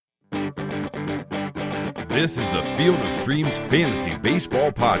This is the Field of Streams Fantasy Baseball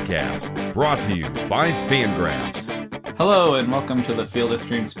Podcast, brought to you by Fangraphs. Hello and welcome to the Field of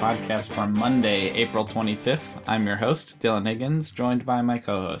Streams podcast for Monday, April 25th. I'm your host, Dylan Higgins, joined by my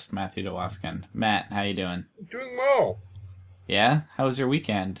co-host, Matthew DeWaskin. Matt, how you doing? Doing well. Yeah? How was your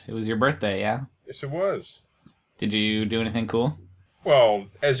weekend? It was your birthday, yeah? Yes, it was. Did you do anything cool? Well,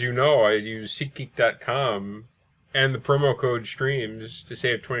 as you know, I use SeatGeek.com and the promo code STREAMS to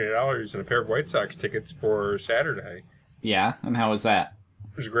save $20 on a pair of White Sox tickets for Saturday. Yeah? And how was that?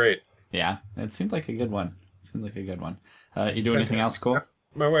 It was great. Yeah? It seemed like a good one. You do anything else cool?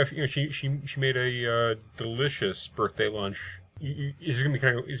 My wife, she made a delicious birthday lunch. It's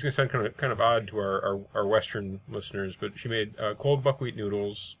gonna sound kind of odd to our Western listeners, but she made cold buckwheat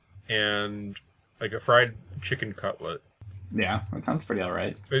noodles and like a fried chicken cutlet. Yeah, that sounds pretty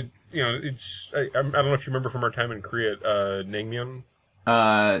alright. But it's I don't know if you remember from our time in Korea, naengmyeon.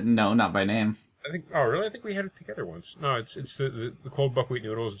 No, not by name. I think. Oh, really? I think we had it together once. No, it's the cold buckwheat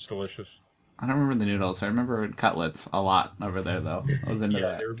noodles. It's delicious. I don't remember the noodles. I remember cutlets a lot over there, though. I was into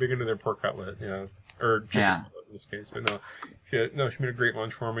that. They were big into their pork cutlet, or chicken cutlet in this case. But she made a great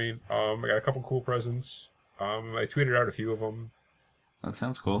lunch for me. I got a couple cool presents. I tweeted out a few of them. That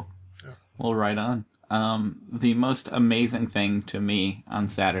sounds cool. Yeah. Well, right on. The most amazing thing to me on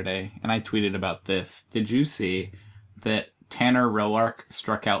Saturday, and I tweeted about this. Did you see that Tanner Roark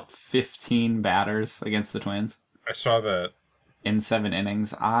struck out 15 batters against the Twins? I saw that. In 7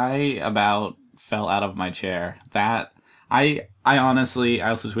 innings. I about fell out of my chair. I honestly, I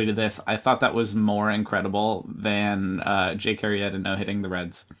also tweeted this, I thought that was more incredible than Jake Arrieta no-hitting the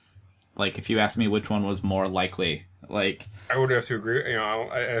Reds. Like, if you asked me which one was more likely, like... I would have to agree,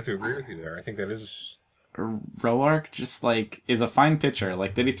 I have to agree with you there. I think that is... Roark just, like, is a fine pitcher.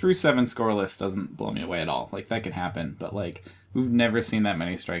 Like, that he threw 7 scoreless doesn't blow me away at all. Like, that could happen. But, like, we've never seen that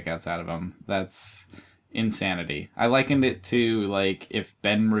many strikeouts out of him. That's... insanity. I likened it to, like, if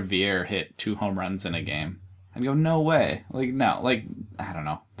Ben Revere hit 2 home runs in a game. I'd go, no way. Like, no. Like, I don't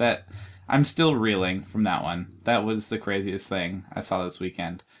know. I'm still reeling from that one. That was the craziest thing I saw this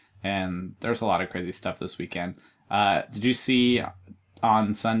weekend. And there's a lot of crazy stuff this weekend. Did you see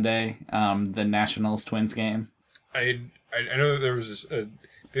on Sunday the Nationals-Twins game? I know that there was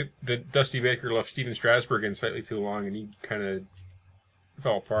that Dusty Baker left Steven Strasburg in slightly too long, and he kind of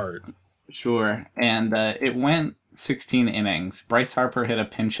fell apart. Sure, and it went 16 innings. Bryce Harper hit a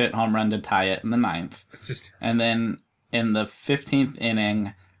pinch hit home run to tie it in the 9th. And then in the 15th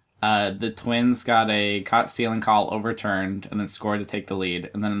inning, the Twins got a caught stealing call overturned and then scored to take the lead.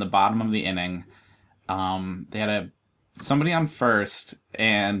 And then in the bottom of the inning, they had somebody on first,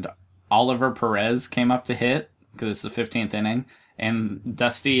 and Oliver Perez came up to hit because it's the 15th inning. And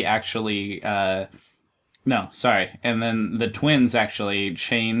Dusty actually... And then the Twins actually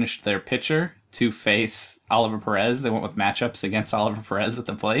changed their pitcher to face Oliver Perez. They went with matchups against Oliver Perez at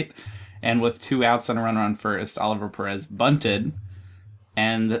the plate. And with 2 outs and a runner on first, Oliver Perez bunted.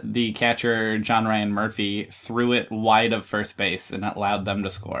 And the catcher, John Ryan Murphy, threw it wide of first base and allowed them to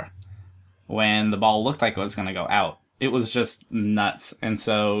score. When the ball looked like it was going to go out. It was just nuts. And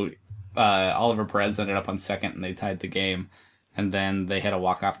so Oliver Perez ended up on second and they tied the game. And then they had a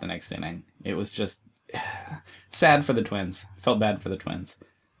walk-off the next inning. It was just... sad for the Twins. Felt bad for the Twins.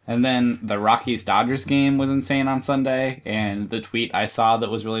 And then the Rockies-Dodgers game was insane on Sunday, and the tweet I saw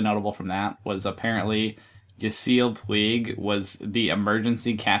that was really notable from that was apparently Yasiel Puig was the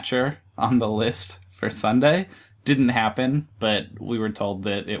emergency catcher on the list for Sunday. Didn't happen, but we were told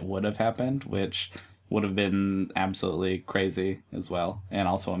that it would have happened, which would have been absolutely crazy as well, and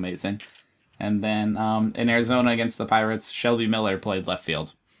also amazing. And then in Arizona against the Pirates, Shelby Miller played left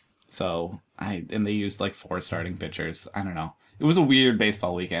field. So, they used like 4 starting pitchers. I don't know. It was a weird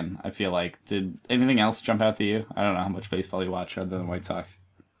baseball weekend, I feel like. Did anything else jump out to you? I don't know how much baseball you watch other than White Sox.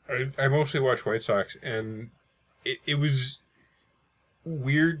 I mostly watch White Sox, and it was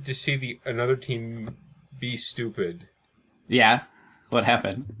weird to see another team be stupid. Yeah? What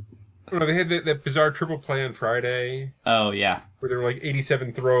happened? No, they had that bizarre triple play on Friday. Oh, yeah. Where there were like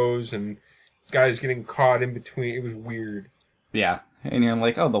 87 throws and guys getting caught in between. It was weird. Yeah. And you're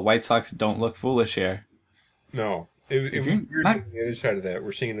like, oh, the White Sox don't look foolish here. No. It was weird on the other side of that.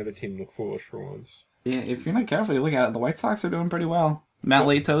 We're seeing another team look foolish for once. Yeah, if you're not careful, you look at it, the White Sox are doing pretty well. Matt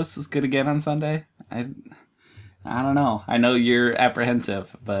Latos is good again on Sunday. I don't know. I know you're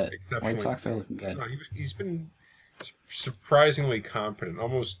apprehensive, but White Sox are looking good. No, he's been surprisingly competent,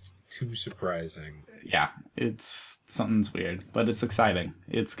 almost too surprising. Yeah, something's weird, but it's exciting.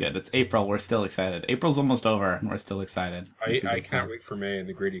 It's good. It's April. We're still excited. April's almost over, and we're still excited. I can't wait for May and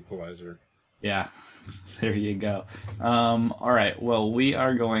the Great Equalizer. Yeah, There you go. All right. Well, we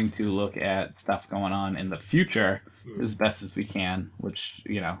are going to look at stuff going on in the future as best as we can, which,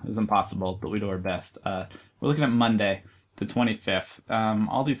 is impossible, but we do our best. We're looking at Monday, the 25th.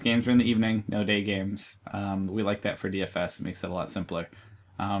 All these games are in the evening, no day games. We like that for DFS. It makes it a lot simpler.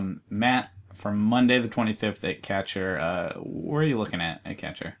 Matt, for Monday, the 25th at catcher, where are you looking at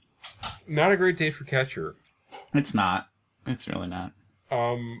catcher? Not a great day for catcher. It's not. It's really not.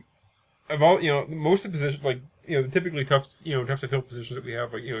 Of all, most of the positions, like, the typically tough to fill positions that we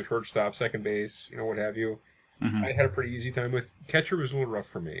have, like, shortstop, second base, what have you. Mm-hmm. I had a pretty easy time with. Catcher was a little rough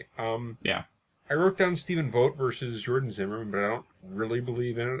for me. Yeah. I wrote down Stephen Vogt versus Jordan Zimmerman, but I don't really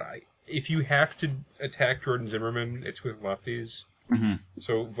believe in it. If you have to attack Jordan Zimmerman, it's with lefties. Mm-hmm.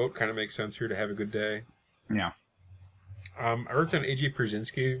 So Vogt kind of makes sense here to have a good day. Yeah. I wrote down AJ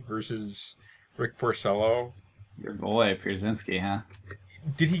Pierzynski versus Rick Porcello. Your boy, Pierzynski, huh?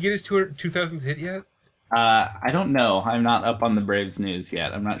 Did he get his 2000th hit yet? I don't know. I'm not up on the Braves news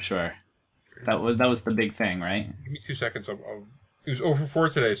yet. I'm not sure. That was the big thing, right? Give me 2 seconds. He was over 4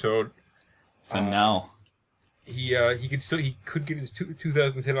 today, so no. He could get his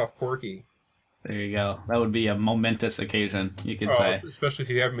 2000th hit off Porky. There you go. That would be a momentous occasion, you could say. Especially if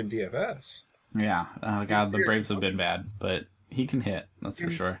you have him in DFS. Yeah. Oh God, the Braves have been bad, but he can hit. That's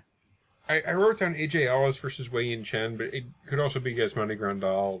for sure. I wrote down AJ Ellis versus Wei Yin Chen, but it could also be Yasmani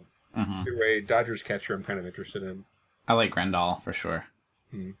Grandal. Mm-hmm. Either way, Dodgers catcher I'm kind of interested in. I like Grandal for sure.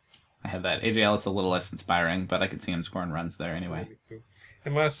 I had that. AJ Ellis a little less inspiring, but I could see him scoring runs there anyway.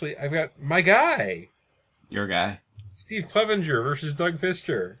 And lastly, I've got my guy. Your guy. Steve Clevenger versus Doug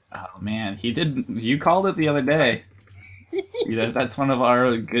Fister. Oh man, he did. You called it the other day. That's one of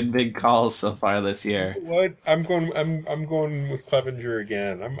our good big calls so far this year. What? I'm going with Clevenger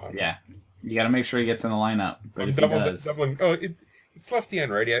again. Yeah, you got to make sure he gets in the lineup. But if doubling. Oh, it's lefty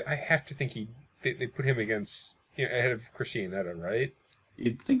and righty. I have to think they put him against ahead of Chris Iannetta, right?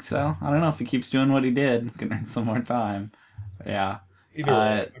 You'd think so. I don't know if he keeps doing what he did. Can earn some more time. Yeah. Either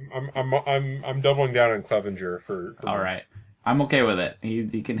way, I'm doubling down on Clevenger for all right. I'm okay with it.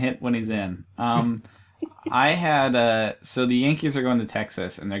 He can hit when he's in. I had so the Yankees are going to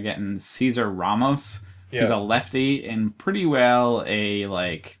Texas and they're getting Cesar Ramos, who's a lefty and pretty well a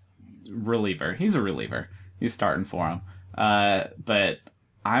reliever. He's a reliever. He's starting for him. But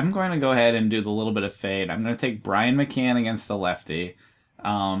I'm going to go ahead and do the little bit of fade. I'm going to take Brian McCann against the lefty.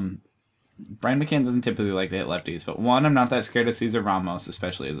 Brian McCann doesn't typically like to hit lefties, but one, I'm not that scared of Cesar Ramos,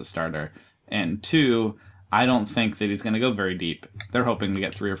 especially as a starter. And two, I don't think that he's going to go very deep. They're hoping to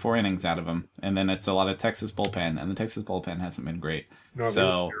get 3 or 4 innings out of him. And then it's a lot of Texas bullpen, and the Texas bullpen hasn't been great. No, they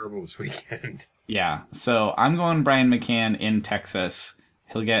were terrible this weekend. Yeah, so I'm going Brian McCann in Texas.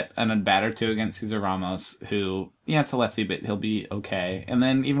 He'll get an at-bat or 2 against Cesar Ramos, who, it's a lefty, but he'll be okay. And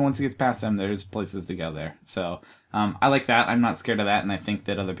then even once he gets past him, there's places to go there. So I like that. I'm not scared of that, and I think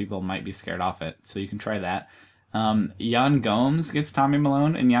that other people might be scared off it. So you can try that. Yan Gomes gets Tommy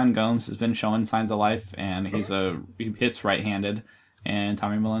Milone, and Yan Gomes has been showing signs of life, and he hits right-handed, and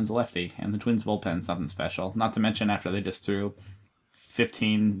Tommy Milone's a lefty, and the Twins bullpen's nothing special. Not to mention after they just threw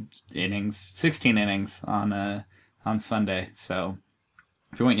 16 innings on Sunday. So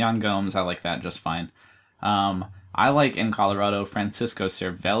if you want Yan Gomes, I like that just fine. I like in Colorado Francisco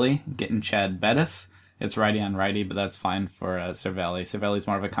Cervelli getting Chad Bettis. It's righty on righty, but that's fine for Cervelli. Cervelli's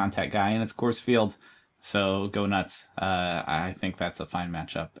more of a contact guy, and it's Coors Field. So go nuts. I think that's a fine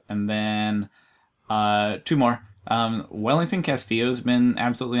matchup. And then 2 more. Wellington Castillo's been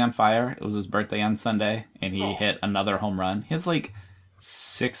absolutely on fire. It was his birthday on Sunday, and he hit another home run. He has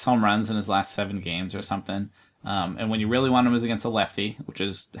 6 home runs in his last 7 games or something. And when you really want him is against a lefty, which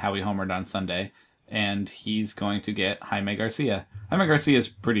is how he homered on Sunday. And he's going to get Jaime Garcia. Jaime Garcia is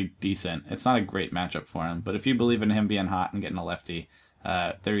pretty decent. It's not a great matchup for him, but if you believe in him being hot and getting a lefty,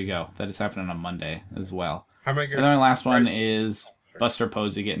 there you go. That is happening on Monday as well. And then my last one is Buster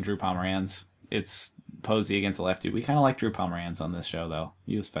Posey getting Drew Pomeranz. It's Posey against a lefty. We kind of like Drew Pomeranz on this show, though.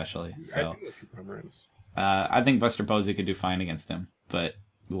 You especially. So I think Buster Posey could do fine against him, but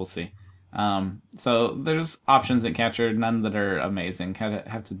we'll see. So there's options at catcher, none that are amazing. Kind of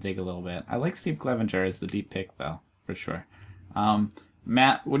have to dig a little bit. I like Steve Clevenger as the deep pick, though, for sure.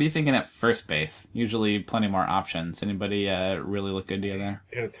 Matt, what are you thinking at first base? Usually plenty more options. Anybody really look good to you there?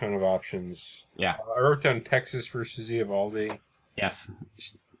 I had a ton of options. Yeah. I wrote down Texas versus Eovaldi. Yes.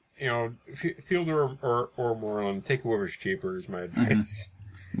 Fielder or Moreland, take whoever's cheaper is my advice.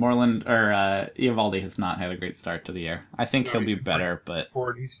 Moreland or Eovaldi has not had a great start to the year. I think he'll be better, but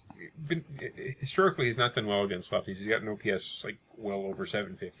historically he's not done well against lefties. He's got an OPS well over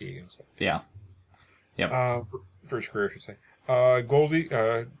 750 against lefties. Yeah. Yep. For his career, I should say. Goldie.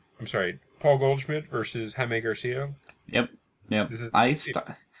 I'm sorry. Paul Goldschmidt versus Jaime Garcia. Yep. This is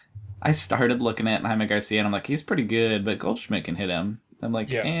I started looking at Jaime Garcia, and I'm like, he's pretty good, but Goldschmidt can hit him. I'm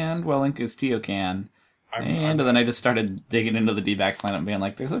like, Yeah. and Wellink Castillo can. I'm- And then I just started digging into the D-backs lineup and being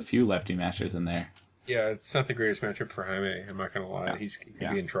like, there's a few lefty mashers in there. yeah, it's not the greatest matchup for Jaime. I'm not gonna lie, Yeah. he could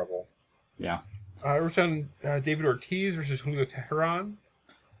Yeah. be in trouble. Yeah. We're on David Ortiz versus Julio Teheran.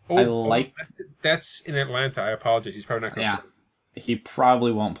 I like- that's in Atlanta. I apologize. He's probably not going to. Yeah. He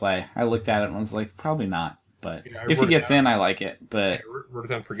probably won't play. I looked at it and was like, probably not. But Yeah, I if he wrote it gets down. in, I like it. But Wrote it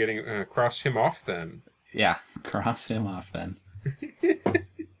down for getting cross him off. Then yeah, cross him off then.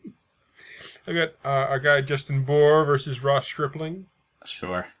 I got our guy Justin Bohr versus Ross Stripling.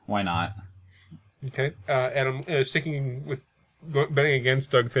 Sure. Why not? Okay, Adam sticking with betting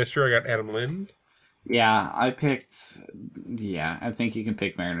against Doug Fister. I got Adam Lind. Yeah, I think you can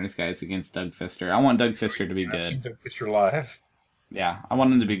pick Mariners guys against Doug Fister. I want Doug Fister to be I've seen good. Doug Fister live. Yeah, I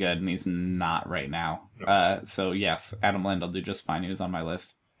want him to be good, and he's not right now. No. So yes, Adam Lind will do just fine. He was on my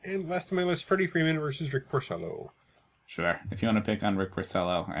list. And last on my list, Freddie Freeman versus Rick Porcello. Sure. If you want to pick on Rick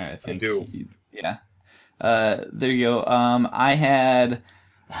Porcello, I think do. Yeah. There you go. I had.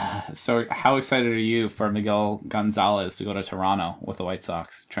 So, how excited are you for Miguel Gonzalez to go to Toronto with the White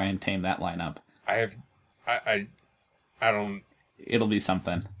Sox? Try and tame that lineup. I don't. It'll be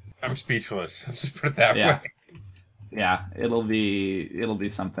something. I'm speechless. Let's just put it that Yeah. way. Yeah, it'll be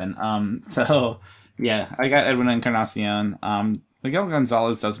something. So yeah, I got Edwin Encarnacion. Miguel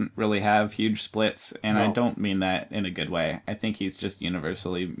Gonzalez doesn't really have huge splits, and I No. don't mean that in a good way. I think he's just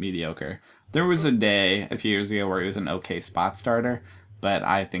universally mediocre. There was a day a few years ago where he was an okay spot starter, but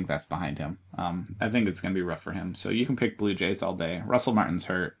I think that's behind him. I think it's going to be rough for him. So you can pick Blue Jays all day. Russell Martin's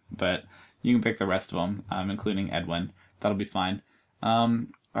hurt, but you can pick the rest of them, including Edwin. That'll be fine.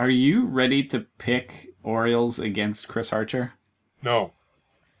 Are you ready to pick Orioles against Chris Archer? No,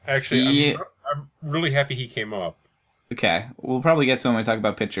 actually, He- I'm really happy he came up. Okay, we'll probably get to him when we talk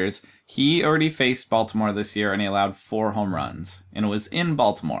about pitchers. He already faced Baltimore this year, and he allowed 4 home runs. And it was in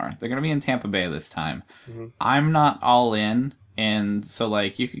Baltimore. They're going to be in Tampa Bay this time. I'm not all in, and so,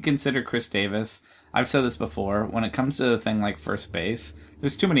 like, you could consider Chris Davis. I've said this before. When it comes to a thing like first base,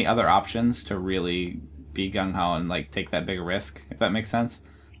 there's too many other options to really be gung-ho and, like, take that big risk, if that makes sense.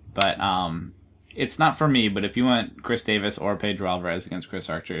 But it's not for me, but if you want Chris Davis or Pedro Alvarez against Chris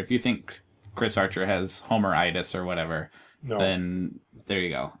Archer, if you think Chris Archer has Homeritis or whatever, No. then there you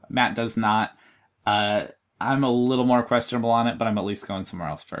go. Matt does not. I'm a little more questionable on it, but I'm at least going somewhere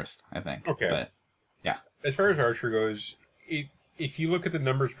else first, I think. Okay. But yeah. As far as Archer goes, if you look at the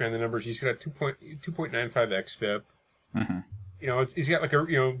numbers behind the numbers, he's got a 2.95 xFIP. Mm-hmm. You know, he's got like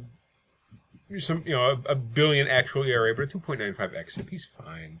a billion actual ERA, but a 2.95 xFIP, he's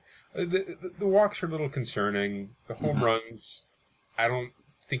fine. The walks are a little concerning. The home runs, I don't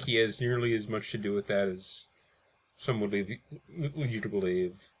think he has nearly as much to do with that as some would lead you to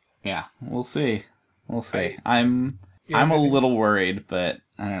believe. Yeah, we'll see. We'll see. I'm a I think- little worried, but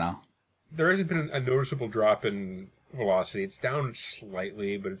I don't know. There hasn't been a noticeable drop in velocity. It's down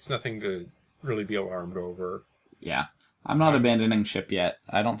slightly, but it's nothing to really be alarmed over. Yeah. I'm not abandoning ship yet.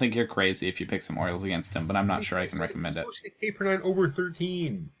 I don't think you're crazy if you pick some Orioles against him, but I'm not sure I can recommend it. K per 9 over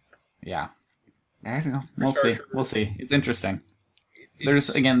 13. Yeah. I don't know. We'll Chris see. Archer. We'll see. It's interesting. It's-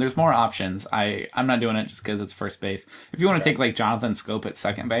 There's more options. I'm not doing it just because it's first base. If you want to take like Jonathan Scope at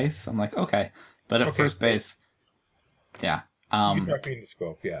second base, I'm like, okay. But at Okay. first base, yeah. You talk me into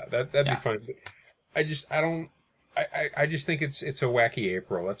scope, yeah. That'd Yeah. be fine. But I just think it's a wacky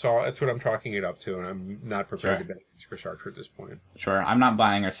April. That's all. That's what I'm chalking it up to, and I'm not prepared Sure. to bet against Chris Archer at this point. Sure. I'm not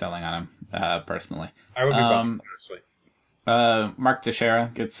buying or selling on him, personally. I would be bummed, honestly. Mark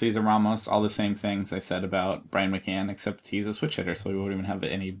Teixeira gets Cesar Ramos, all the same things I said about Brian McCann, except he's a switch hitter, so he won't even have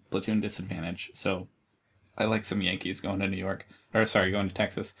any platoon disadvantage. So I like some Yankees going to going to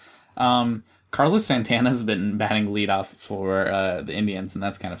Texas. Carlos Santana's been batting leadoff for the Indians, and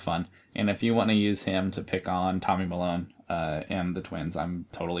that's kind of fun. And if you want to use him to pick on Tommy Malone and the Twins, I'm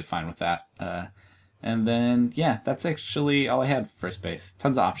totally fine with that. And then, yeah, that's actually all I had for first base.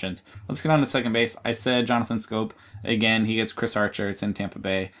 Tons of options. Let's get on to second base. I said Jonathan Scope. Again, he gets Chris Archer. It's in Tampa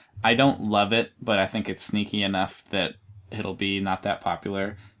Bay. I don't love it, but I think it's sneaky enough that it'll be not that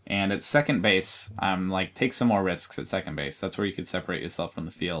popular. And at second base, I'm like, take some more risks at second base. That's where you could separate yourself from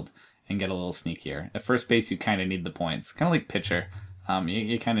the field and get a little sneakier. At first base, you kind of need the points. Kind of like pitcher.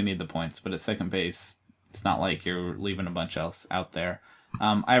 You kind of need the points. But at second base, it's not like you're leaving a bunch else out there.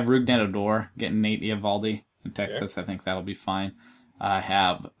 I have Rougned Odor getting Nate Eovaldi in Texas. I think that'll be fine. I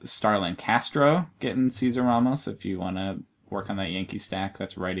have Starlin Castro getting Cesar Ramos if you want to work on that Yankee stack.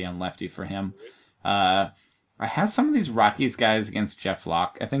 That's righty and lefty for him. I I have some of these Rockies guys against Jeff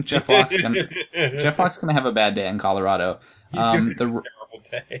Locke. I think Jeff Locke's gonna have a bad day in Colorado. He's gonna have a terrible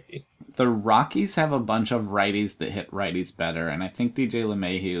day. The Rockies have a bunch of righties that hit righties better, and I think DJ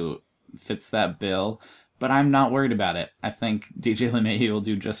LeMahieu fits that bill. But I'm not worried about it. I think DJ LeMahieu will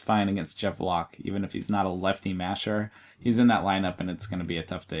do just fine against Jeff Locke, even if he's not a lefty masher. He's in that lineup, and it's going to be a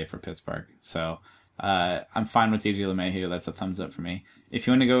tough day for Pittsburgh. So I'm fine with DJ LeMahieu. That's a thumbs up for me. If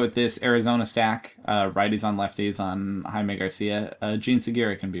you want to go with this Arizona stack, righties on lefties on Jaime Garcia, Gene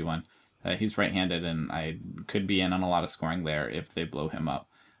Segura can be one. He's right-handed, and I could be in on a lot of scoring there if they blow him up.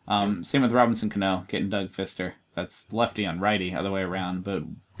 Same with Robinson Cano, getting Doug Fister. That's lefty on righty, other way around, but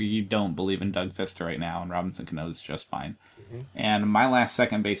we don't believe in Doug Fister right now, and Robinson Cano is just fine. Mm-hmm. And my last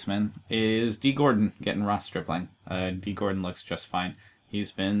second baseman is D. Gordon, getting Ross Stripling. D. Gordon looks just fine. He's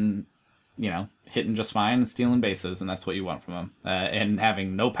been, hitting just fine and stealing bases, and that's what you want from him, and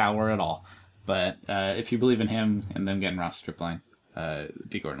having no power at all. But if you believe in him and them getting Ross Stripling,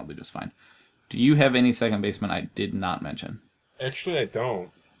 D. Gordon will be just fine. Do you have any second baseman I did not mention? Actually, I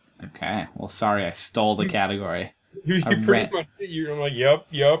don't. Okay. Well, sorry, I stole the category. You're like, yep.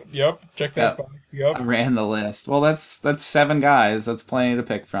 Check that box. Yep. I ran the list. Well, that's 7 guys. That's plenty to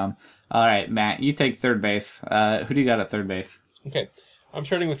pick from. All right, Matt, you take third base. Who do you got at third base? Okay. I'm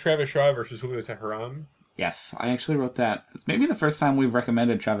starting with Travis Shaw versus Julio Teheran. Yes, I actually wrote that. It's maybe the first time we've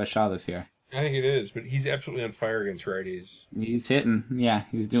recommended Travis Shaw this year. I think it is, but he's absolutely on fire against righties. He's hitting. Yeah,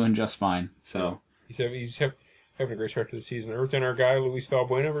 he's doing just fine. So he's having a great start to the season. I wrote down our guy, Luis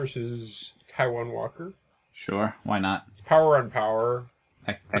Valbuena versus Taijuan Walker. Sure, why not? It's power on power.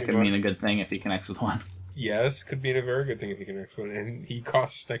 That could mean a good thing if he connects with one. Yes, could mean a very good thing if he connects with one. And he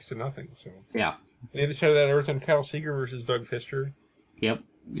costs next to nothing. So yeah. On the other side of that, I wrote down Kyle Seager versus Doug Fister. Yep.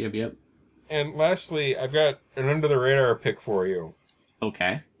 And lastly, I've got an under-the-radar pick for you.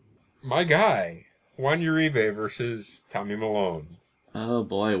 Okay. My guy, Juan Uribe versus Tommy Milone. Oh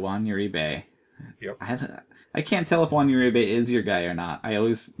boy, Juan Uribe. Yep. I can't tell if Juan Uribe is your guy or not. I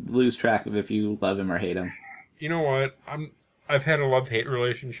always lose track of if you love him or hate him. You know what? I've had a love-hate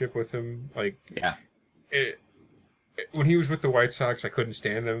relationship with him. Yeah. When he was with the White Sox, I couldn't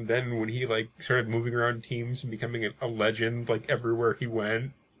stand him. Then when he started moving around teams and becoming a legend, everywhere he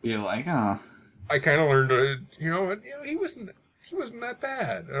went, you're like, oh. I kind of learned to, he wasn't that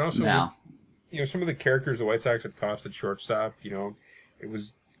bad. And also, no. Some of the characters the White Sox have tossed at shortstop, it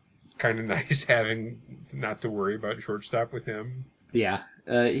was kind of nice having not to worry about shortstop with him. Yeah,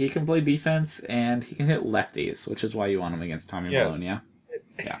 he can play defense and he can hit lefties, which is why you want him against Tommy Milone. Yeah,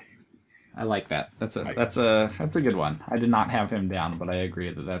 I like that. That's a good one. I did not have him down, but I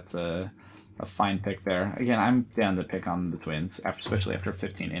agree that that's a fine pick there. Again, I'm down to pick on the Twins, especially after a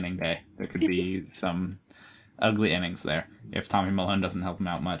 15-inning day. There could be some ugly innings there if Tommy Milone doesn't help him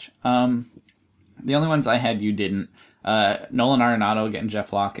out much. The only ones I had you didn't. Nolan Arenado getting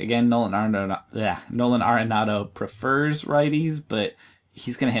Jeff Locke. Again, Nolan Arenado prefers righties, but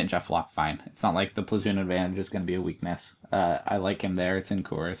he's going to hit Jeff Locke fine. It's not like the platoon advantage is going to be a weakness. I like him there. It's in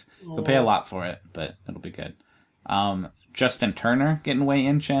Coors. He'll pay a lot for it, but it'll be good. Justin Turner getting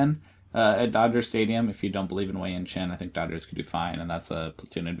Wei-Yin Chen at Dodger Stadium. If you don't believe in Wei-Yin Chen, I think Dodgers could do fine, and that's a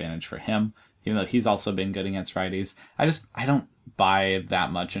platoon advantage for him, even though he's also been good against righties. I don't buy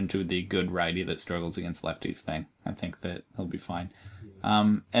that much into the good righty that struggles against lefties thing. I think that he'll be fine.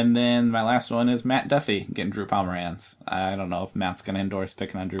 And then my last one is Matt Duffy getting Drew Pomeranz. I don't know if Matt's going to endorse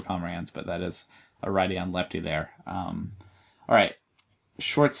picking on Drew Pomeranz, but that is a righty on lefty there. All right.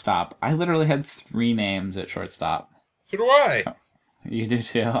 Shortstop. I literally had 3 names at shortstop. So do I. You do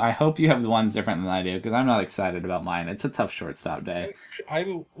too. I hope you have the ones different than I do, because I'm not excited about mine. It's a tough shortstop day.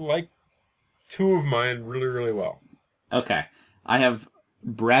 I like 2 of mine really, really well. Okay. I have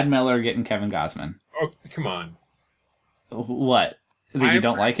Brad Miller getting Kevin Gausman. Oh, come on. What? That you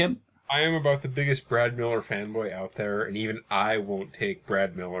don't like him? I am about the biggest Brad Miller fanboy out there, and even I won't take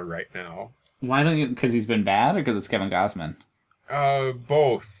Brad Miller right now. Why don't you? Because he's been bad, or because it's Kevin Gausman?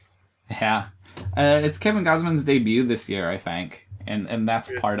 Both. Yeah. It's Kevin Gausman's debut this year, I think, and that's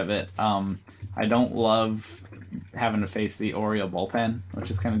part of it. I don't love having to face the Oriole bullpen,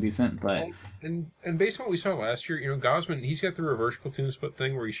 which is kind of decent, but... And based on what we saw last year, Gausman, he's got the reverse platoon split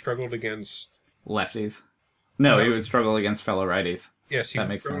thing where he struggled against... lefties. No, he would struggle against fellow righties. Yes,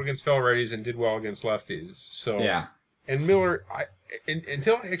 he struggled against fellow righties and did well against lefties. So yeah. And Miller,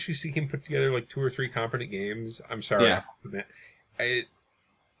 until I actually see him put together 2 or 3 competent games, I'm sorry. Yeah.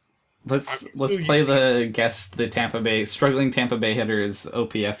 Let's really play the struggling Tampa Bay hitters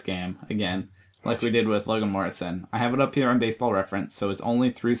OPS game again, like we did with Logan Morrison. I have it up here on Baseball Reference, so it's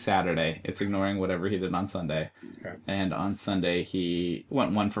only through Saturday. It's ignoring whatever he did on Sunday. Okay. And on Sunday he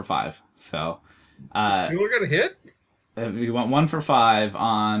went 1 for 5. So You only got a hit? We went 1 for 5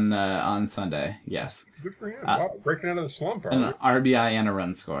 on Sunday. Yes. Good for him. Wow, breaking out of the slump. An RBI and a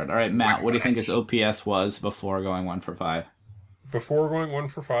run scored. All right, Matt, what do you think his OPS was before going 1 for 5? Before going 1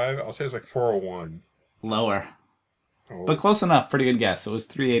 for 5, I'll say it's like 401. Lower. Oh. But close enough. Pretty good guess. It was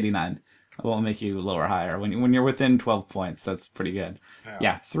 389. I won't make you lower higher. When you're within 12 points, that's pretty good.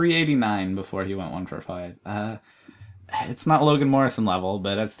 Yeah, 389 before he went 1 for 5. It's not Logan Morrison level,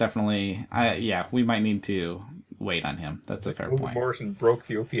 but it's definitely... we might need to wait on him. That's a fair Logan point. Morrison broke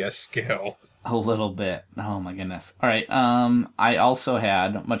the OPS scale. A little bit. Oh my goodness. All right. I also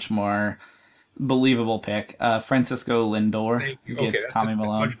had much more believable pick. Francisco Lindor gets Tommy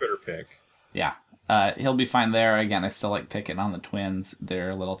Milone. Much better pick. Yeah. He'll be fine there. Again, I still like picking on the Twins. They're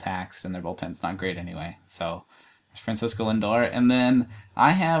a little taxed, and their bullpen's not great anyway. So, there's Francisco Lindor. And then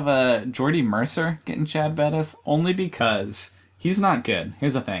I have Jordy Mercer getting Chad Bettis, only because he's not good.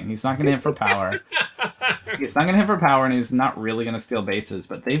 Here's the thing. He's not going to hit for power. He's not going to hit for power, and he's not really going to steal bases.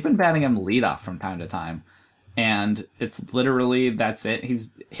 But they've been batting him leadoff from time to time. And it's literally, that's it.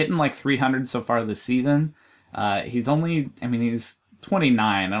 He's hitting like 300 so far this season. He's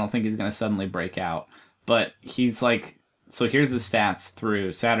 29. I don't think he's going to suddenly break out. But he's like, so here's his stats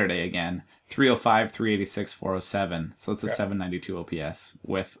through Saturday again. 305, 386, 407. So it's a 792 OPS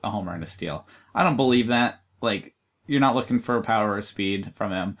with a homer and a steal. I don't believe that. Like, you're not looking for power or speed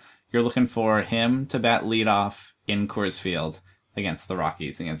from him. You're looking for him to bat leadoff in Coors Field against the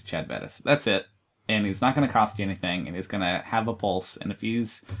Rockies, against Chad Bettis. That's it. And he's not going to cost you anything, and he's going to have a pulse. And if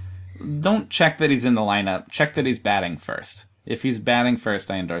he's... Don't check that he's in the lineup. Check that he's batting first. If he's batting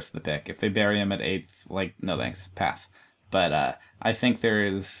first, I endorse the pick. If they bury him at 8th, no thanks. Pass. But I think there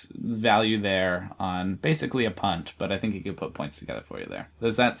is value there on basically a punt, but I think he could put points together for you there.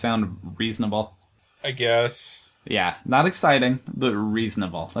 Does that sound reasonable? I guess. Yeah, not exciting, but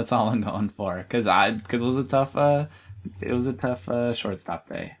reasonable. That's all I'm going for. Because it was a tough shortstop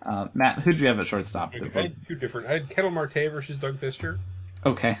day. Matt, who'd you have at shortstop? I had two different. I had Kettle Marte versus Doug Fister.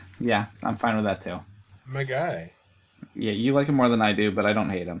 Okay, yeah, I'm fine with that too. My guy. Yeah, you like him more than I do, but I don't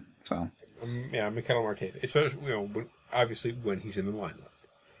hate him. So. I'm a Kettle Marte, especially obviously when he's in the lineup.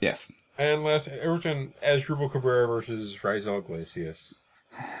 Yes. And last, Everton Asdrubal Cabrera versus Raisel Iglesias.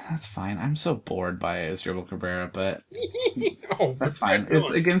 That's fine. I'm so bored by Asdrubal Cabrera, but that's fine.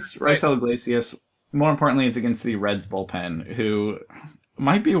 It's against Raisel Iglesias. More importantly, it's against the Reds bullpen, who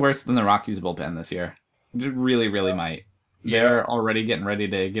might be worse than the Rockies bullpen this year. It really, really might. Yeah. They're already getting ready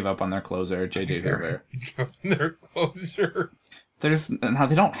to give up on their closer, JJ Hoover. Their closer. Now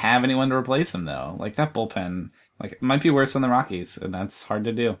they don't have anyone to replace him though. Like that bullpen, it might be worse than the Rockies, and that's hard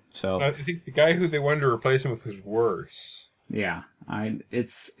to do. So I think the guy who they wanted to replace him with was worse. Yeah,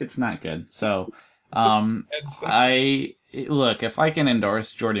 it's not good. So, look, if I can endorse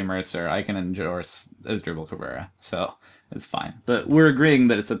Jordy Mercer, I can endorse Asdrubal Cabrera. So it's fine. But we're agreeing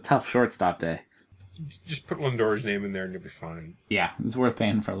that it's a tough shortstop day. Just put Lindor's name in there and you'll be fine. Yeah, it's worth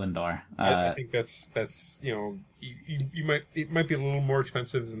paying for Lindor. I think that's it might be a little more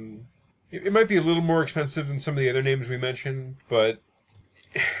expensive than some of the other names we mentioned, but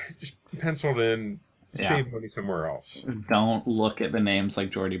just penciled in. Save money somewhere else. Don't look at the names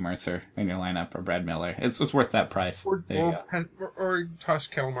like Jordy Mercer in your lineup or Brad Miller. It's worth that price. Or toss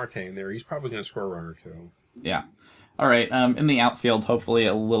Kettle Marte in there. He's probably going to score a run or two. Yeah. All right. In the outfield, hopefully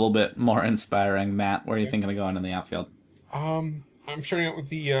a little bit more inspiring. Matt, where are you thinking of going in the outfield? I'm starting out with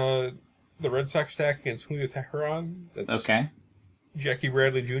the Red Sox stack against Julio Teheran. That's okay. Jackie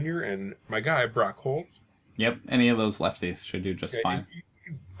Bradley Jr. and my guy Brock Holt. Yep. Any of those lefties should do just fine.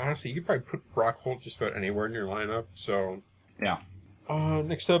 Honestly, you could probably put Brock Holt just about anywhere in your lineup. So yeah.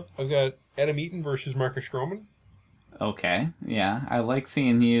 Next up, I've got Adam Eaton versus Marcus Stroman. Okay. Yeah, I like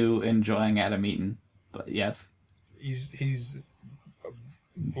seeing you enjoying Adam Eaton, but yes. He's a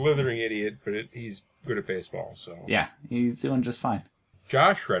blithering idiot, but he's good at baseball. So yeah, he's doing just fine.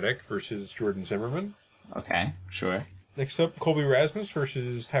 Josh Reddick versus Jordan Zimmerman. Okay, sure. Next up, Colby Rasmus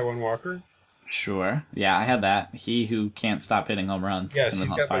versus Taijuan Walker. Sure. Yeah, I had that. He who can't stop hitting home runs. Yes, he's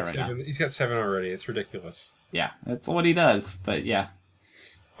got like 7. He's got 7 already. It's ridiculous. Yeah, that's what he does. But yeah.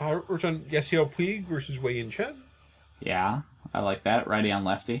 We're on Yasiel Puig versus Wei-Yin Chen. Yeah, I like that. Righty on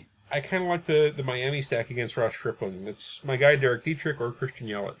lefty. I kind of like the Miami stack against Ross Stripling. It's my guy Derek Dietrich or Christian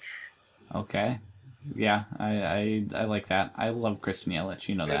Yelich. Okay. Yeah, I like that. I love Christian Yelich.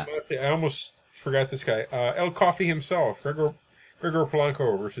 You know that. Honestly, I almost forgot this guy. El Coffey himself, Gregor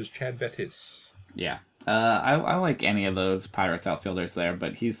Polanco versus Chad Bettis. Yeah. I like any of those Pirates outfielders there,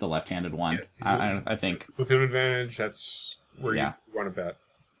 but he's the left-handed one. Yeah, I think. Platoon advantage, that's where you want to bet.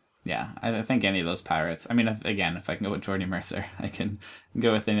 Yeah, I think any of those Pirates. I mean, if I can go with Jordy Mercer, I can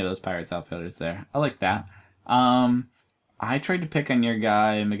go with any of those Pirates outfielders there. I like that. I tried to pick on your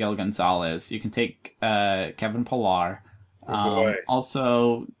guy, Miguel Gonzalez. You can take Kevin Pillar. Oh boy.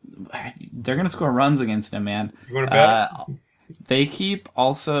 Also, they're going to score runs against him, man. You want to bet? They keep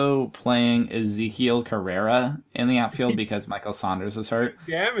also playing Ezekiel Carrera in the outfield because Michael Saunders is hurt.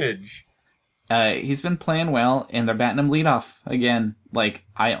 Damage. He's been playing well, and they're batting him leadoff again. Like,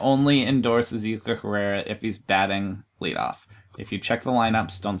 I only endorse Ezekiel Carrera if he's batting leadoff. If you check the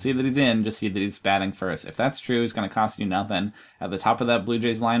lineups, don't see that he's in, just see that he's batting first. If that's true, he's going to cost you nothing. At the top of that Blue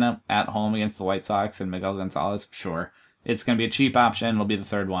Jays lineup, at home against the White Sox and Miguel Gonzalez, sure. It's going to be a cheap option. It'll be the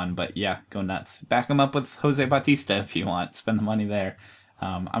third one, but yeah, go nuts. Back him up with Jose Bautista if you want. Spend the money there.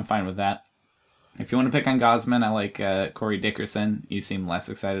 I'm fine with that. If you want to pick on Gosman, I like Corey Dickerson. You seem less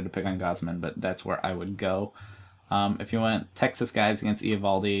excited to pick on Gosman, but that's where I would go. If you want Texas guys against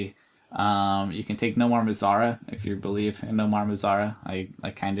Eovaldi, you can take Nomar Mazara if you believe in Nomar Mazara.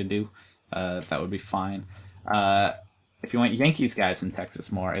 I kind of do. That would be fine. If you want Yankees guys in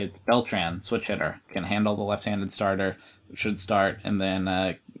Texas more, it's Beltran, switch hitter, can handle the left-handed starter, should start, and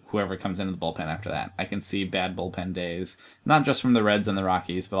then whoever comes into the bullpen after that. I can see bad bullpen days, not just from the Reds and the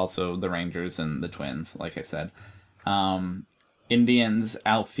Rockies, but also the Rangers and the Twins, like I said. Indians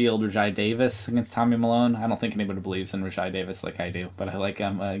outfield Rajai Davis against Tommy Malone. I don't think anybody believes in Rajai Davis like I do, but I like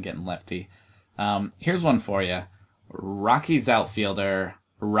him getting lefty. Here's one for you. Rockies outfielder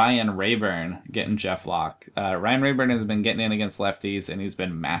Ryan Rayburn getting Jeff Locke. Ryan Rayburn has been getting in against lefties, and he's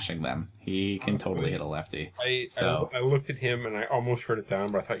been mashing them. He can totally hit a lefty. I looked at him, and I almost wrote it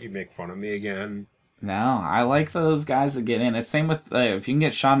down, but I thought you'd make fun of me again. No, I like those guys that get in. It's same with, if you can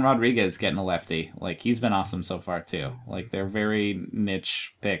get Sean Rodriguez getting a lefty. Like, he's been awesome so far, too. Like, they're very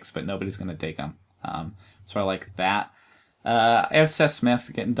niche picks, but nobody's going to take them. So I like that. I have Seth Smith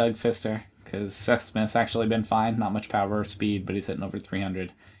getting Doug Fister, because Seth Smith's actually been fine. Not much power or speed, but he's hitting over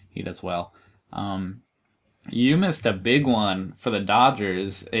 300. He does well. You missed a big one for the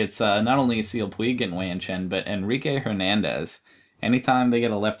Dodgers. It's not only Yasiel Puig getting Wei Chen, but Enrique Hernandez. Anytime they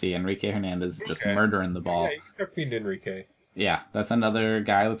get a lefty, Enrique Hernandez is just murdering the ball. Yeah, you took me to Enrique. Yeah, that's another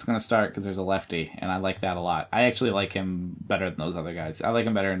guy that's going to start because there's a lefty, and I like that a lot. I actually like him better than those other guys. I like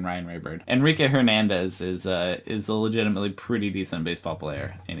him better than Ryan Rayburn. Enrique Hernandez is a legitimately pretty decent baseball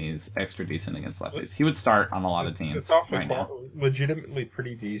player, and he's extra decent against lefties. He would start on a lot of teams. It's awfully right now. Legitimately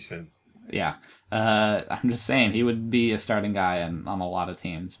pretty decent. Yeah, I'm just saying he would be a starting guy on a lot of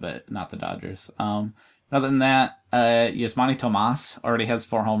teams, but not the Dodgers. Other than that, Yasmani Tomas already has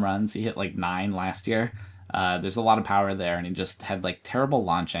 4 home runs. He hit like 9 last year. There's a lot of power there, and he just had like terrible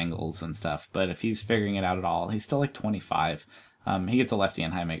launch angles and stuff. But if he's figuring it out at all, he's still like 25. He gets a lefty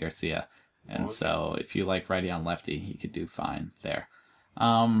in Jaime Garcia. And so if you like righty on lefty, he could do fine there.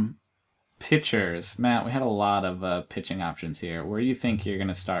 Pitchers. Matt, we had a lot of pitching options here. Where do you think you're going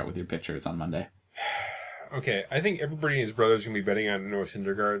to start with your pitchers on Monday? Okay, I think everybody and his brother is going to be betting on Noah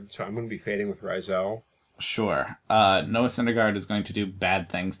Syndergaard, so I'm going to be fading with Rizal. Sure. Noah Syndergaard is going to do bad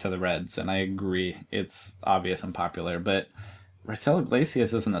things to the Reds, and I agree. It's obvious and popular, but Raisel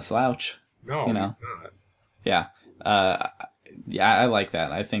Iglesias isn't a slouch. No, he's not. Yeah. Yeah, I like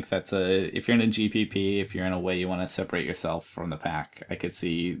that. I think that's if you're in a GPP, if you're in a way you want to separate yourself from the pack, I could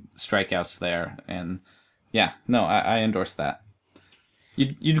see strikeouts there. And yeah, no, I endorse that.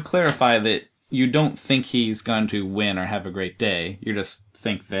 You'd clarify that you don't think he's going to win or have a great day. You just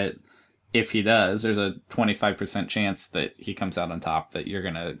think that if he does, there's a 25% chance that he comes out on top, that you're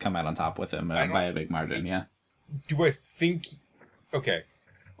going to come out on top with him by a big margin, yeah? Do I think... Okay.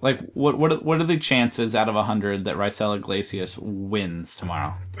 Like, what are the chances out of 100 that Raisel Iglesias wins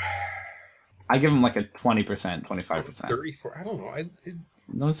tomorrow? I give him like a 20%, 25%. 34, I don't know.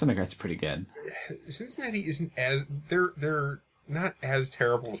 Noah Syndergaard's pretty good. Cincinnati isn't as... They're not as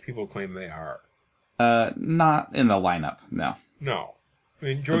terrible as people claim they are. Not in the lineup, no. No. I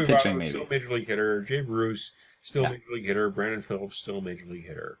mean, Joey Votto is still a major league hitter. Jay Bruce, still a major league hitter. Brandon Phillips, still a major league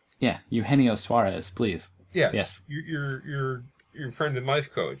hitter. Yeah, Eugenio Suarez, please. Yes. Your friend and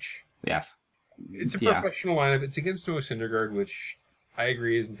life coach. Yes. It's a professional lineup. It's against Noah Syndergaard, which I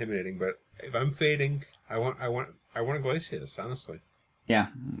agree is intimidating. But if I'm fading, I want Iglesias, honestly. Yeah,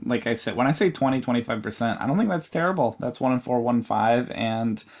 like I said, when I say 20-25%, I don't think that's terrible. That's 1-4, 1-5,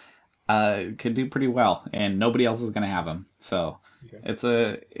 and could do pretty well. And nobody else is going to have him, so. Okay.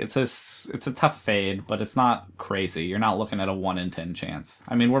 It's a tough fade, but it's not crazy. You're not looking at a 1 in 10 chance.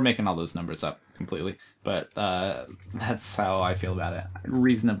 I mean, we're making all those numbers up completely, but that's how I feel about it.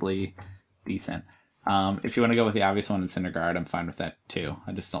 Reasonably decent. If you want to go with the obvious one in Syndergaard, I'm fine with that too.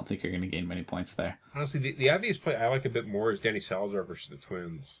 I just don't think you're going to gain many points there. Honestly, the obvious play I like a bit more is Danny Salazar versus the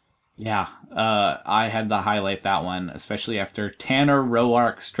Twins. Yeah, I had to highlight that one, especially after Tanner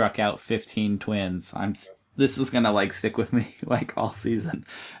Roark struck out 15 Twins. This is gonna like stick with me like all season.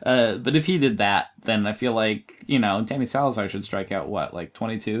 But if he did that, then I feel like, Danny Salazar should strike out what, like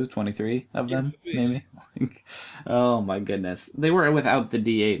 22, 23 of Yes, them, at least. maybe? Oh my goodness. They were without the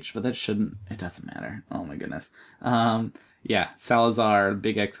DH, but it doesn't matter. Oh my goodness. Yeah, Salazar,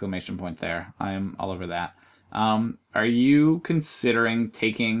 big exclamation point there. I'm all over that. Are you considering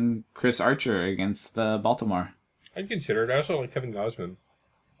taking Chris Archer against Baltimore? I'd consider it. I also like Kevin Gausman.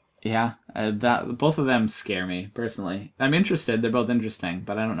 Yeah, that both of them scare me personally. I'm interested; they're both interesting,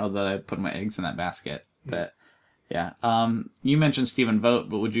 but I don't know that I put my eggs in that basket. But yeah, you mentioned Stephen Vogt,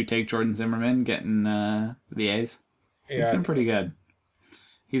 but would you take Jordan Zimmerman getting the A's? He's Yeah, been pretty good.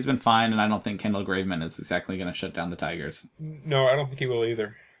 He's been fine, and I don't think Kendall Graveman is exactly going to shut down the Tigers. no, I don't think he will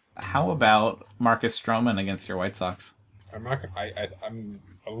either. How about Marcus Stroman against your White Sox? I'm not. I'm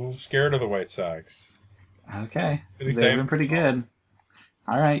a little scared of the White Sox. Okay, At least they've I am. been pretty good.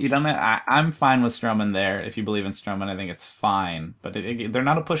 All right, you don't. I'm fine with Stroman there. If you believe in Stroman, I think it's fine. But they're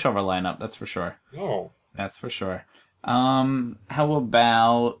not a pushover lineup, that's for sure. No. That's for sure. How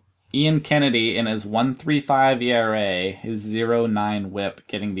about Ian Kennedy in his 1.35 ERA, his 0.9 WHIP,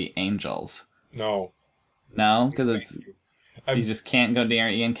 getting the Angels? No. No, because you I've, just can't go near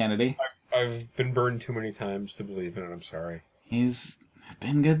Ian Kennedy. I've been burned too many times to believe in it. I'm sorry. He's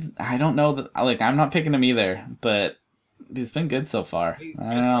been good. I don't know that. Like, I'm not picking him either, but he's been good so far.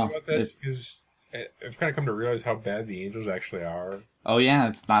 I don't know. About that because I've kind of come to realize how bad the Angels actually are. Oh yeah,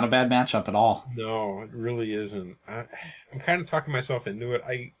 it's not a bad matchup at all. No, it really isn't. I'm kind of talking myself into it.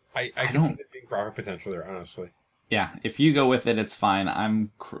 I can don't- see the big profit potential there, honestly. Yeah, if you go with it, it's fine. I'm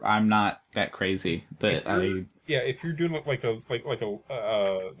not that crazy, but Yeah, if you're doing like a like the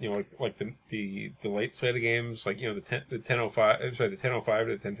late slate of games, like the 10:05, sorry, the 10:05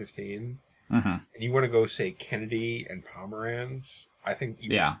 to the 10:15, Mhm. and you want to go say Kennedy and Pomeranz, I think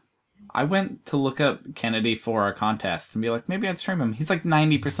Yeah. I went to look up Kennedy for our contest and be like, maybe I'd stream him. He's like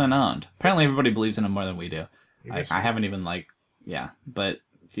 90% owned. Apparently everybody believes in him more than we do. I haven't even yeah, but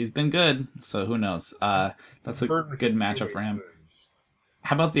he's been good, so who knows. That's a good matchup for him.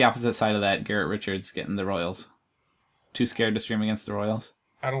 How about the opposite side of that, Garrett Richards getting the Royals? Too scared to stream against the Royals?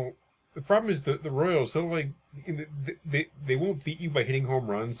 I don't. The problem is the Royals. They'll like they won't beat you by hitting home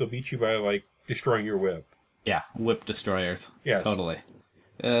runs. They'll beat you by like destroying your whip. Yeah, whip destroyers. Yes. Totally.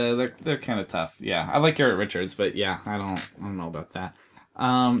 They're kind of tough. Yeah, I like Garrett Richards, but yeah, I don't know about that.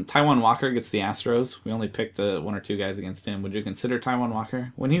 Taijuan Walker gets the Astros. We only picked one or two guys against him. Would you consider Taijuan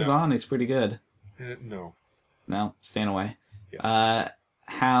Walker? When he's on, he's pretty good. No. No, staying away. Yes.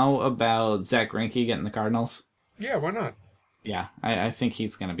 How about Zach Greinke getting the Cardinals? Yeah. Why not? Yeah, I think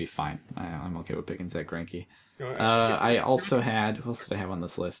he's going to be fine. I'm okay with picking Zach Greinke. You know, I also had... What else did I have on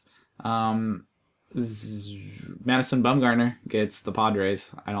this list? Madison Bumgarner gets the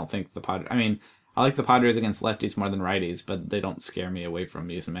Padres. I don't think the Padres... I mean, I like the Padres against lefties more than righties, but they don't scare me away from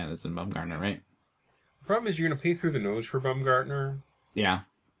using Madison Bumgarner, right? the problem is you're going to pay through the nose for Bumgarner. Yeah.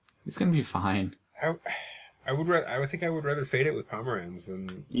 He's going to be fine. I would rather. I think I would rather fade it with Pomeranz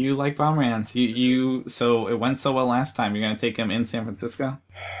than. You like Pomeranz. So it went so well last time. You're going to take him in San Francisco?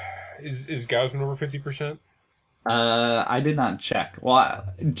 Is Gausman over 50%? I did not check. Well,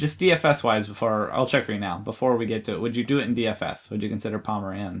 just DFS wise, I'll check for you now. Before we get to it, would you do it in DFS? Would you consider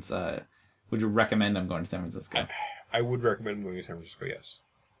Pomeranz? Would you recommend him going to San Francisco? I would recommend him going to San Francisco. Yes.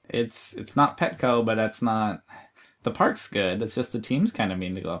 It's not Petco, but that's not. The park's good. It's just the team's kind of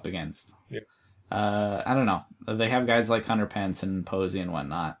mean to go up against. Yeah. I don't know. They have guys like Hunter Pence and Posey and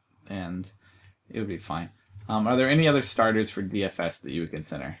whatnot, and it would be fine. Are there any other starters for DFS that you would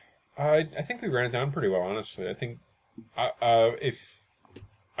consider? I think we ran it down pretty well, honestly. I think if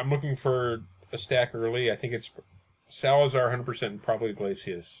I'm looking for a stack early, I think it's Salazar 100%, probably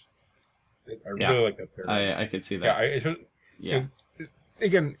Iglesias. I really like that pair. I could see that. Yeah.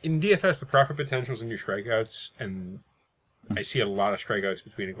 Again, in DFS, the profit potential is in your strikeouts, and I see a lot of strikeouts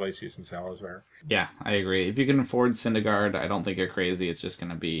between Iglesias and Salazar. Yeah, I agree. If you can afford Syndergaard, I don't think you're crazy. It's just going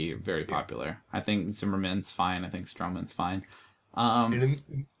to be very popular. I think Zimmerman's fine. I think Stroman's fine. And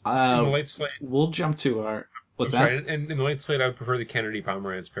in the late slate, we'll jump to our... What's I'm that? sorry, and in the late slate, I would prefer the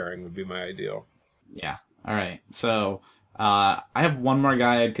Kennedy-Pomeranz pairing would be my ideal. Yeah. All right. So I have one more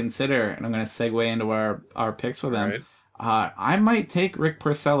guy I'd consider, and I'm going to segue into our picks with him. Right. I might take Rick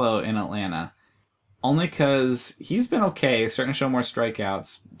Porcello in Atlanta, only because he's been okay, starting to show more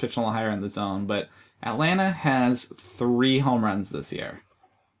strikeouts, pitching a little higher in the zone, but Atlanta has 3 home runs this year.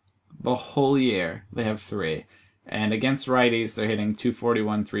 The whole year, they have 3. And against righties, they're hitting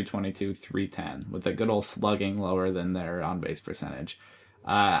 241, 322, 310, with a good old slugging lower than their on-base percentage.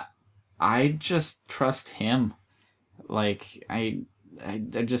 I just trust him. Like, I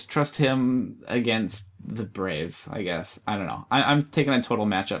just trust him against the Braves, I guess. I don't know. I'm taking a total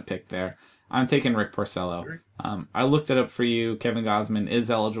matchup pick there. I'm taking Rick Porcello. I looked it up for you. Kevin Gausman is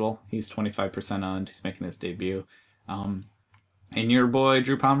eligible. He's 25% owned. He's making his debut. And your boy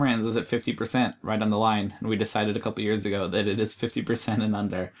Drew Pomeranz is at 50%, right on the line. And we decided a couple years ago that it is 50% and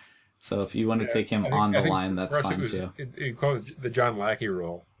under. So if you want to take him on the line, that's fine too. It called it the John Lackey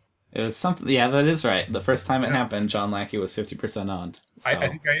rule. It was something. Yeah, that is right. The first time it happened, John Lackey was 50% owned. So I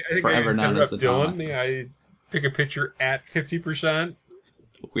think forever known as the Dylan. I pick a pitcher at 50%.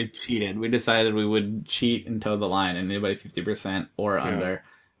 We cheated. We decided we would cheat and toe the line, and anybody 50% or under.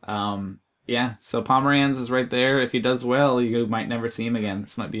 Yeah, so Pomeranz is right there. If he does well, you might never see him again.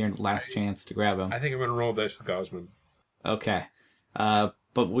 This might be your last chance to grab him. I think I'm going to roll dice with Gausman. Okay.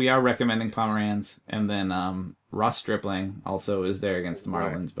 But we are recommending Pomeranz, and then Ross Stripling also is there against the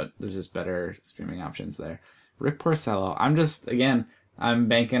Marlins, but there's just better streaming options there. Rick Porcello. I'm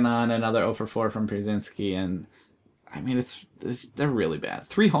banking on another 0 for 4 from Pierzynski, and I mean, they're really bad.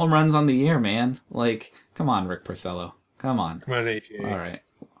 3 home runs on the year, man. Like, come on, Rick Porcello. Come on. Come on, AJ. All right.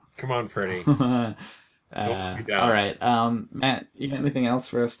 Come on, Freddie. All right. Matt, you got anything else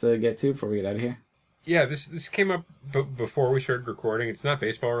for us to get to before we get out of here? Yeah, this came up before we started recording. It's not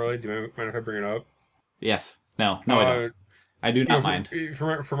baseball related. Do you mind if I bring it up? Yes. No, I don't. I do not mind.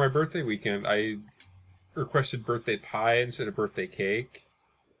 For my birthday weekend, I requested birthday pie instead of birthday cake.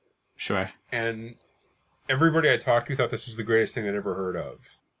 Sure. And everybody I talked to thought this was the greatest thing they'd ever heard of.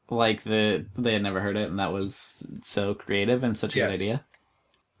 Like they had never heard it, and that was so creative and such a good idea.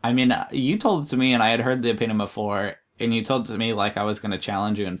 I mean, you told it to me, and I had heard the opinion before, and you told it to me like I was going to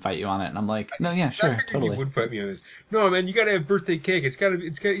challenge you and fight you on it, and I'm like, no, yeah, sure, totally. You would fight me on this. No, man, you got to have birthday cake. You got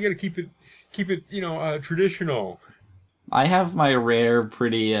to keep it, traditional. I have my rare,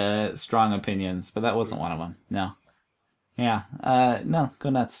 pretty strong opinions, but that wasn't one of them. No. Yeah. No, go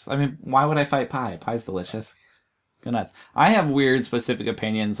nuts. I mean, why would I fight pie? Pie's delicious. Go nuts. I have weird, specific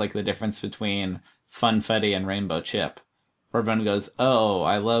opinions, like the difference between Funfetti and Rainbow Chip. Where everyone goes, oh,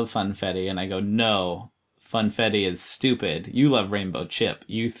 I love Funfetti, and I go, no, Funfetti is stupid. You love Rainbow Chip.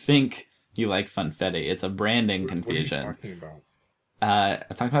 You think you like Funfetti. It's a branding confusion. What are you talking about?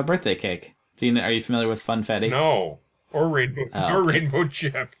 I'm talking about birthday cake. Are you familiar with Funfetti? No. Or Rainbow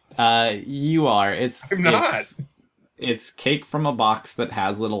Chip. You are. I'm not. It's cake from a box that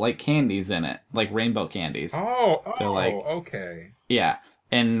has little like candies in it, like rainbow candies. Okay. Yeah,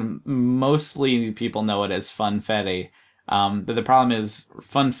 and mostly people know it as Funfetti. But the problem is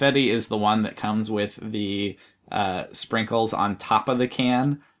Funfetti is the one that comes with the sprinkles on top of the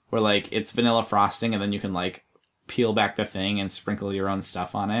can, where like it's vanilla frosting, and then you can like peel back the thing and sprinkle your own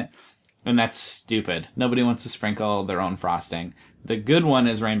stuff on it. And that's stupid. Nobody wants to sprinkle their own frosting. The good one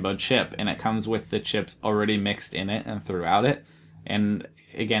is Rainbow Chip, and it comes with the chips already mixed in it and throughout it. And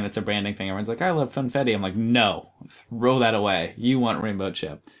again, it's a branding thing. Everyone's like, I love Funfetti. I'm like, no, throw that away. You want Rainbow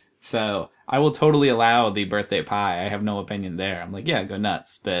Chip. So I will totally allow the birthday pie. I have no opinion there. I'm like, yeah, go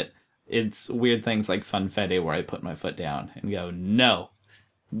nuts. But it's weird things like Funfetti where I put my foot down and go, no.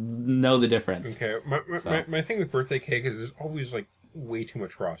 Know the difference. Okay, my thing with birthday cake is there's always like way too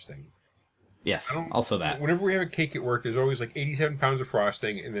much frosting. Yes, also that. Whenever we have a cake at work, there's always like 87 pounds of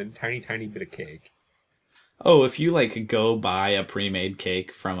frosting and then tiny bit of cake. Oh, if you like go buy a pre-made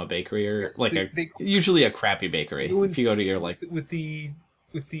cake from a bakery or usually a crappy bakery. If you go to your like with the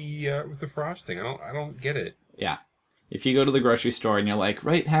frosting, I don't get it. Yeah. If you go to the grocery store and you're like,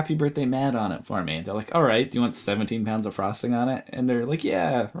 write Happy Birthday Matt on it for me. They're like, all right, do you want 17 pounds of frosting on it? And they're like,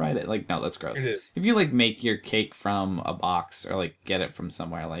 yeah, write it. Like, no, that's gross. If you like make your cake from a box or like get it from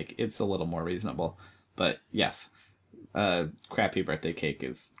somewhere, like it's a little more reasonable. But yes, crappy birthday cake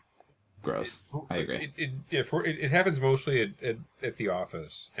is gross. I agree. It happens mostly at the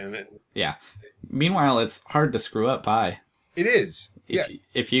office. Yeah. Meanwhile, it's hard to screw up pie. It is.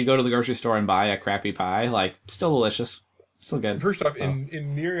 If you go to the grocery store and buy a crappy pie, like, still delicious. Still good. First off,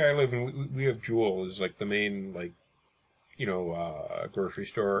 in the area I live in, we have Jewel is like the main, like, grocery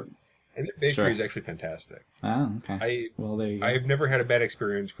store. And the bakery is actually fantastic. Oh, okay. There you go. I've never had a bad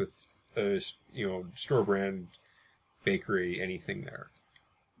experience with, store brand bakery, anything there.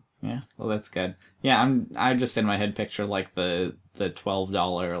 Yeah, well, that's good. Yeah, I just in my head picture like the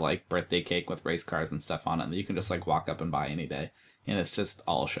 $12 like birthday cake with race cars and stuff on it that you can just like walk up and buy any day, and it's just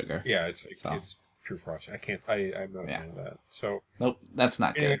all sugar. Yeah, it's pure frosting. I'm not a fan of that. So nope, that's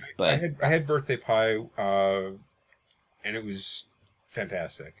not good. Anyway, but I had birthday pie, and it was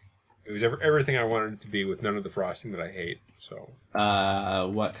fantastic. It was everything I wanted it to be with none of the frosting that I hate. So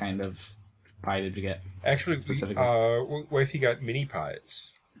what kind of pie did you get? Actually, wifey got mini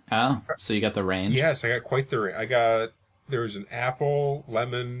pies. Oh, so you got the range? Yes, I got quite the. There was an apple,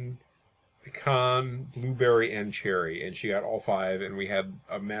 lemon, pecan, blueberry, and cherry, and she got all 5, and we had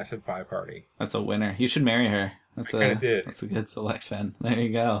a massive pie party. That's a winner. You should marry her. I kind of did. That's a good selection. There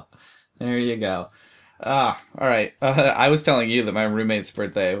you go. There you go. All right. I was telling you that my roommate's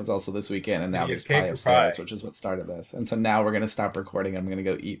birthday was also this weekend, and now there's pie upstairs, which is what started this. And so now we're going to stop recording, and I'm going to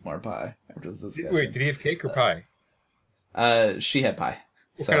go eat more pie after this discussion. Wait, did he have cake or pie? She had pie.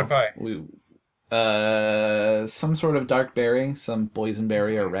 What kind of pie? Some sort of dark berry, some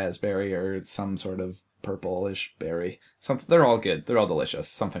boysenberry or raspberry, or some sort of purplish berry. They're all good. They're all delicious.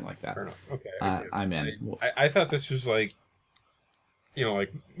 Something like that. Fair enough. Okay. I'm in. I thought this was like,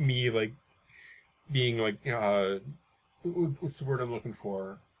 like me, like being like, what's the word I'm looking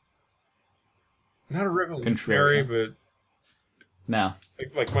for? Not a revolutionary, but no,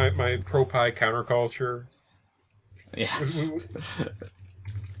 like my pro pie counterculture. Yes.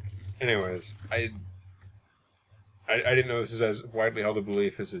 Anyways, I didn't know this is as widely held a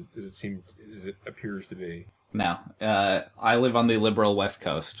belief as it appears to be. No, I live on the liberal West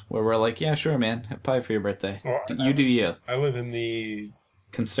Coast, where we're like, yeah, sure, man, have pie for your birthday. Well, you do you. I live in the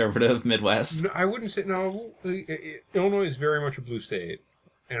conservative Midwest. No, I wouldn't say no. Illinois is very much a blue state,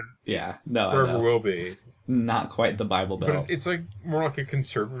 and wherever will be. Not quite the Bible Belt. But it's like more like a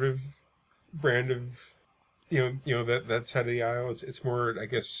conservative brand of, that side of the aisle. It's more, I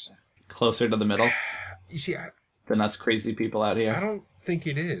guess, closer to the middle. You see, than us crazy people out here. I don't think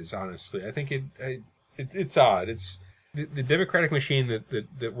it is, honestly. I think it's odd. It's the Democratic machine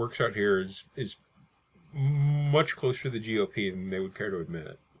that works out here is much closer to the GOP than they would care to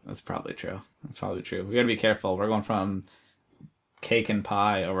admit. That's probably true. We got to be careful. We're going from cake and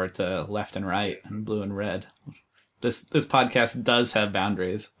pie over to left and right and blue and red. This podcast does have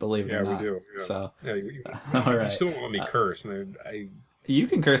boundaries, believe it or not. Yeah, we do. Yeah. So, all right. You still won't let me curse. And you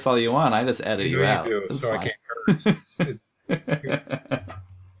can curse all you want. I just edit you out. So fine. I can't curse.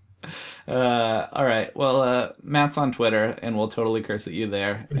 All right. Well, Matt's on Twitter, and we'll totally curse at you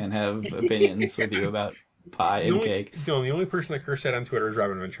there and have opinions with you about pie and cake. The only person I curse at on Twitter is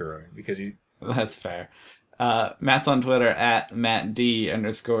Robin Ventura because he. That's fair. Matt's on Twitter at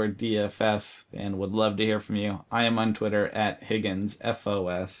MattD_DFS and would love to hear from you. I am on Twitter at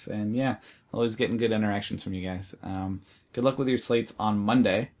HigginsFOS, and yeah, always getting good interactions from you guys. Good luck with your slates on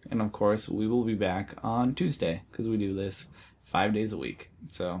Monday, and of course, we will be back on Tuesday because we do this 5 days a week.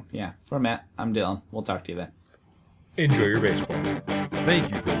 So yeah, for Matt, I'm Dylan. We'll talk to you then. Enjoy your baseball.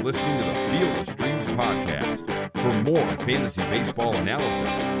 Thank you for listening to the Field of Streams podcast. For more fantasy baseball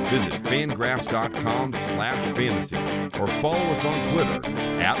analysis, visit fangraphs.com/fantasy or follow us on Twitter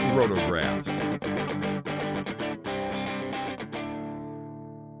 @Rotographs.